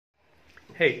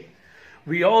Hey,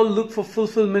 we all look for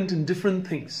fulfillment in different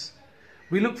things.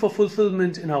 We look for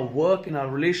fulfillment in our work, in our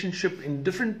relationship, in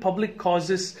different public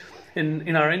causes,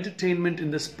 in our entertainment,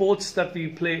 in the sports that we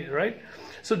play, right?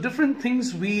 So different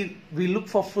things we look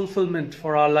for fulfillment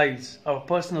for our lives, our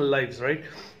personal lives, right?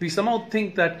 We somehow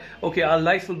think that, okay, our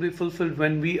life will be fulfilled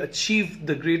when we achieve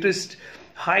the greatest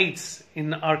heights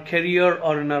in our career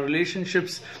or in our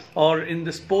relationships or in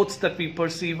the sports that we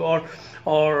perceive or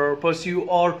pursue,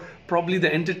 or probably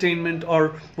the entertainment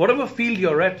or whatever field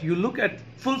you're at. You look at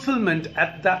fulfillment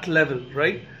at that level,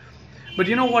 right? But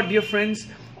you know what, dear friends?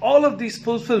 All of these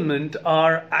fulfillment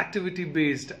are activity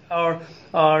based, are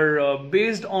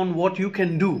based on what you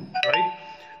can do, right?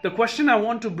 The question I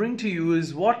want to bring to you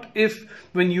is, what if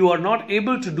when you are not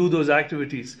able to do those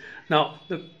activities? Now,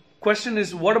 the question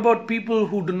is, what about people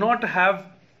who do not have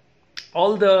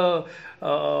all the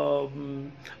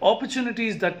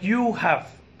opportunities that you have?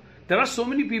 There are so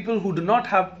many people who do not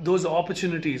have those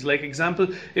opportunities. Like example,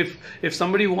 if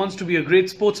somebody wants to be a great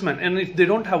sportsman and if they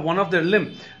don't have one of their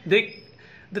limb,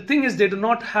 the thing is they do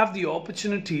not have the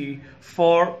opportunity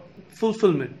for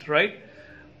fulfillment, right?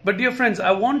 But dear friends,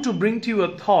 I want to bring to you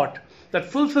a thought that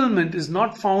fulfillment is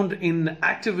not found in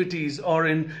activities or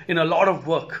in a lot of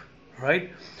work,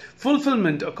 right?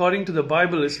 Fulfillment, according to the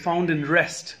Bible, is found in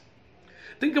rest.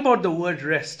 Think about the word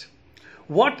rest.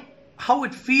 How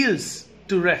it feels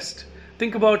to rest.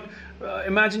 Think about,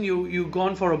 imagine you've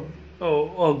gone for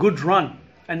a good run,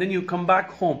 and then you come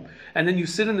back home, and then you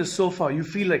sit in the sofa. You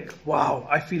feel like, wow,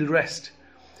 I feel rest.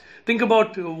 Think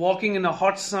about walking in a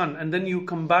hot sun, and then you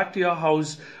come back to your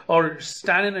house or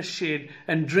stand in a shade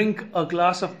and drink a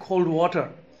glass of cold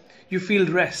water. You feel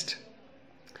rest.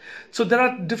 So there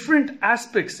are different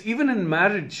aspects, even in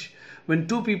marriage. When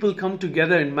two people come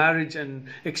together in marriage and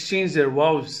exchange their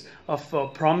vows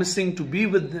of promising to be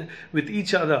with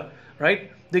each other,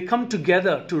 right? They come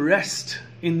together to rest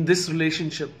in this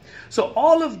relationship. So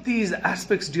all of these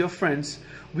aspects, dear friends,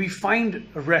 we find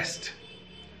rest,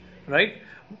 right?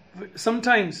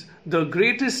 Sometimes the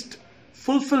greatest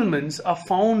fulfillments are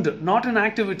found not in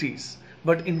activities,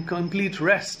 but in complete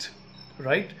rest,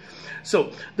 right?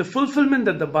 So the fulfillment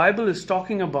that the Bible is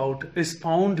talking about is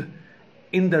found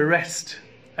in the rest.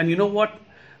 And you know what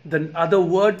the other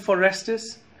word for rest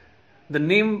is? The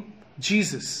name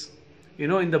Jesus. You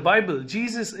know, in the Bible,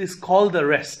 Jesus is called the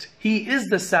rest. He is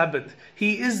the Sabbath.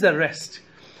 He is the rest.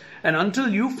 And until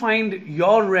you find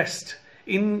your rest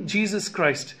in Jesus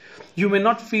Christ, you may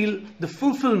not feel the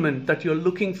fulfillment that you're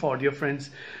looking for, dear friends.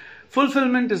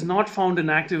 Fulfillment is not found in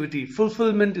activity.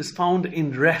 Fulfillment is found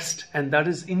in rest, and that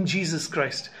is in Jesus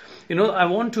Christ. You know, I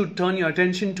want to turn your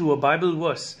attention to a Bible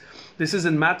verse. This is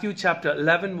in Matthew chapter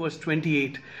 11, verse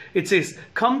 28. It says,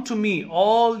 "Come to me,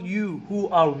 all you who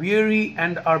are weary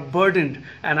and are burdened,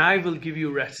 and I will give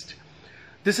you rest."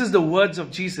 This is the words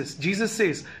of Jesus. Jesus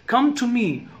says, "Come to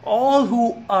me, all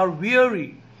who are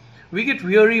weary." We get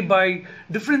weary by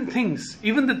different things.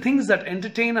 Even the things that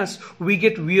entertain us, we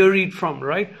get wearied from,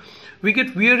 right? We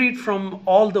get wearied from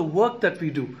all the work that we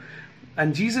do.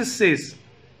 And Jesus says,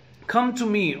 "Come to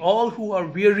me, all who are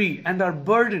weary and are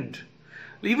burdened."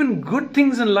 Even good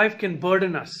things in life can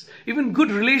burden us. Even good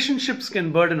relationships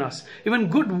can burden us. Even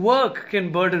good work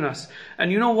can burden us.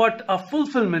 And you know what? Our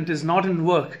fulfillment is not in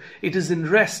work. It is in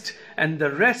rest. And the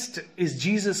rest is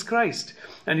Jesus Christ.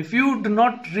 And if you do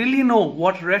not really know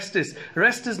what rest is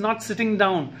not sitting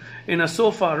down in a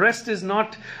sofa. Rest is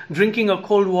not drinking a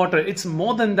cold water. It's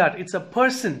more than that. It's a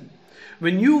person.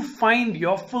 When you find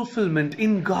your fulfillment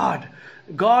in God,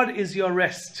 God is your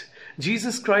rest.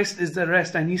 Jesus Christ is the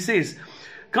rest. And He says,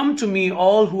 "Come to me,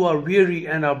 all who are weary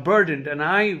and are burdened, and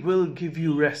I will give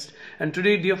you rest." And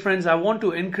today, dear friends, I want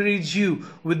to encourage you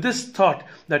with this thought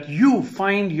that you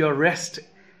find your rest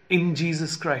in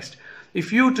Jesus Christ.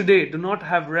 If you today do not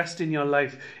have rest in your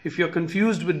life, if you're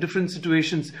confused with different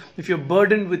situations, if you're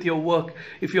burdened with your work,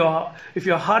 if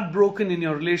you're heartbroken in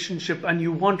your relationship and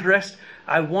you want rest,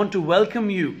 I want to welcome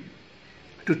you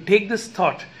to take this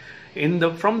thought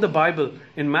from the Bible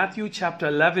in Matthew chapter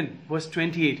 11, verse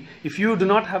 28. If you do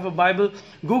not have a Bible,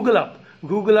 Google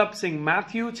up saying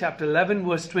Matthew chapter 11,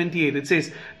 verse 28. It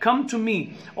says, "Come to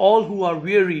me, all who are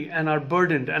weary and are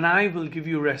burdened, and I will give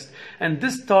you rest." And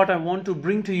this thought I want to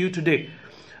bring to you today.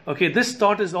 Okay, this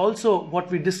thought is also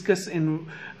what we discuss in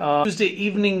Tuesday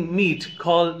evening meet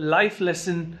called Life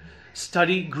Lesson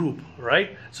Study Group,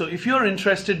 right? So if you're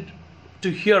interested to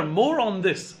hear more on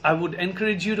this, I would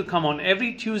encourage you to come on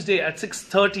every Tuesday at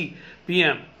 6:30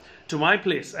 p.m. to my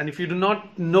place. And if you do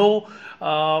not know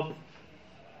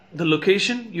the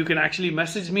location, you can actually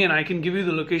message me and I can give you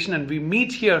the location, and we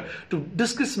meet here to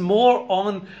discuss more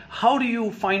on how do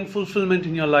you find fulfillment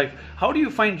in your life. How do you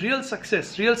find real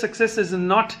success? Real success is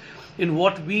not in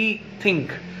what we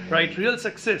think, right? Real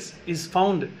success is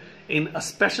found in a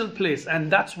special place, and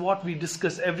that's what we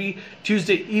discuss every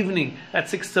Tuesday evening at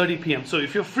 6:30 p.m. So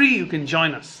if you're free, you can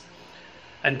join us,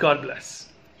 and God bless.